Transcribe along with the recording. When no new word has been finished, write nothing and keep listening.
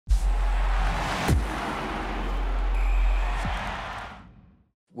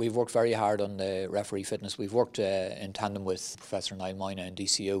We've worked very hard on the referee fitness. We've worked in tandem with Professor Niall Moyna in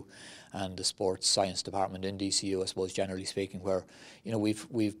DCU and the Sports Science Department in DCU, I suppose, generally speaking, where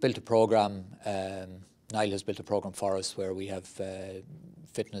we've built a programme. Niall has built a programme for us where we have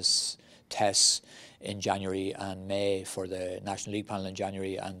fitness tests in January and May for the National League panel in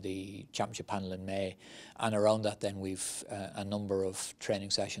January and the Championship panel in May. And around that then we've a number of training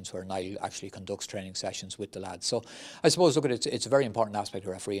sessions where Niall actually conducts training sessions with the lads. So I suppose, look, it's a very important aspect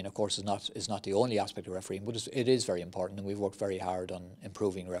of refereeing. Of course, it's not the only aspect of refereeing, but it is very important, and we've worked very hard on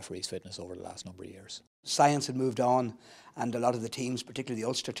improving referees' fitness over the last number of years. Science had moved on, and a lot of the teams, particularly the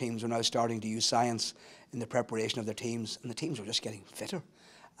Ulster teams, are now starting to use science in the preparation of their teams, and the teams are just getting fitter.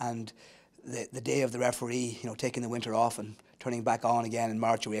 And the day of the referee, taking the winter off and turning back on again in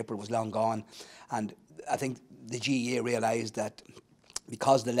March or April was long gone. And I think the GAA realised that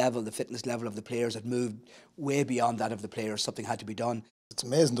because the fitness level of the players had moved way beyond that of the players, something had to be done. It's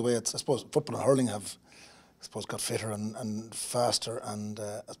amazing the way I suppose football and hurling have, got fitter and faster, and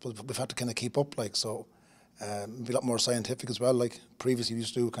I suppose we've had to kind of keep up, so be a lot more scientific as well. Like previously we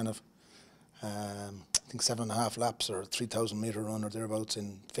used to do kind of I think 7.5 laps or 3,000 metre run or thereabouts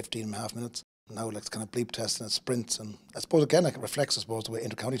in 15.5 minutes. Now it's kind of bleep tests and it's sprints, and I suppose again it reflects the way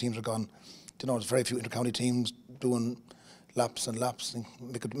inter-county teams are gone. There's very few inter-county teams doing laps and laps.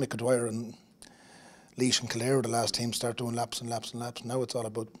 Mick O'Dwyer and Laois and Kildare were the last team to start doing laps and laps and laps. Now it's all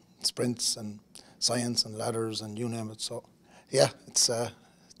about sprints and science and ladders and you name it. So yeah, it's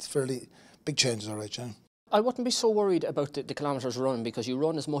fairly big changes, all right, yeah. I wouldn't be so worried about the kilometres run, because you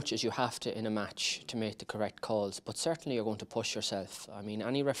run as much as you have to in a match to make the correct calls, but certainly you're going to push yourself. I mean,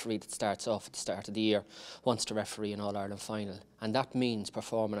 any referee that starts off at the start of the year wants to referee an All-Ireland final, and that means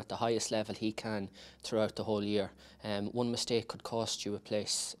performing at the highest level he can throughout the whole year. One mistake could cost you a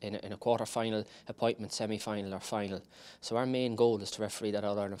place in a quarter-final appointment, semi-final or final. So our main goal is to referee that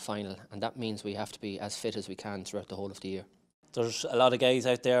All-Ireland final, and that means we have to be as fit as we can throughout the whole of the year. There's a lot of guys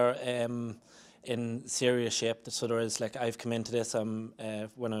out there in serious shape. So there is, I've come into this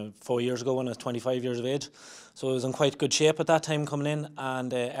 4 years ago when I was 25 years of age, so I was in quite good shape at that time coming in,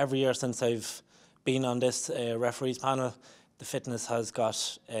 and every year since I've been on this referees panel, the fitness has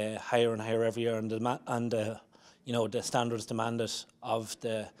got higher and higher every year, and the standards demanded of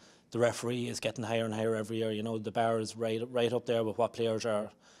the referee is getting higher and higher every year. The bar is right up there with what players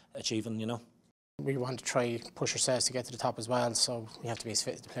are achieving. We want to try push ourselves to get to the top as well, so we have to be as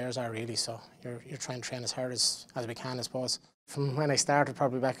fit as the players are, really. So you're trying to train as hard as we can, I suppose. From when I started,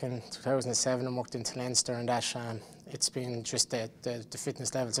 probably back in 2007, and worked into Leinster and that, it's been just the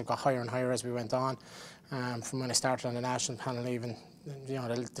fitness levels have got higher and higher as we went on. From when I started on the national panel, even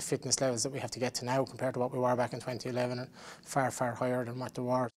the fitness levels that we have to get to now compared to what we were back in 2011 are far, far higher than what they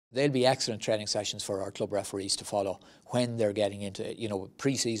were. There'll be excellent training sessions for our club referees to follow when they're getting into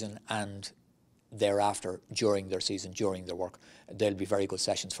pre-season and thereafter, during their season, during their work. There'll be very good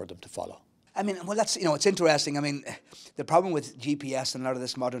sessions for them to follow. I mean, well, that's, it's interesting. I mean, the problem with GPS and a lot of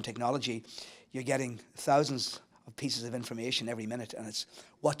this modern technology, you're getting thousands of pieces of information every minute, and it's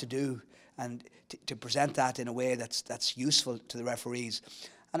what to do and to present that in a way that's useful to the referees.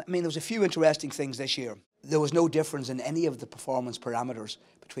 And I mean, there was a few interesting things this year. There was no difference in any of the performance parameters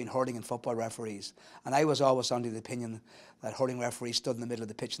between hurling and football referees. And I was always under the opinion that hurling referees stood in the middle of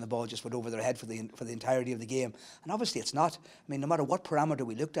the pitch and the ball just went over their head for the entirety of the game. And obviously it's not. I mean, no matter what parameter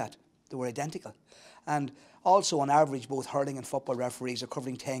we looked at, they were identical. And also on average, both hurling and football referees are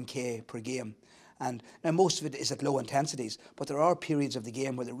covering 10k per game. And now most of it is at low intensities, but there are periods of the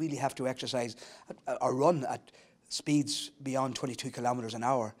game where they really have to exercise or run at speeds beyond 22 kilometres an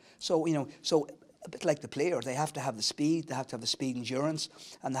hour. So, a bit like the player, they have to have the speed, they have to have the speed endurance,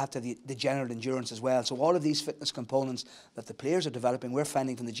 and they have to have the general endurance as well. So all of these fitness components that the players are developing, we're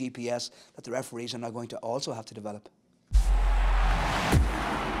finding from the GPS that the referees are now going to also have to develop.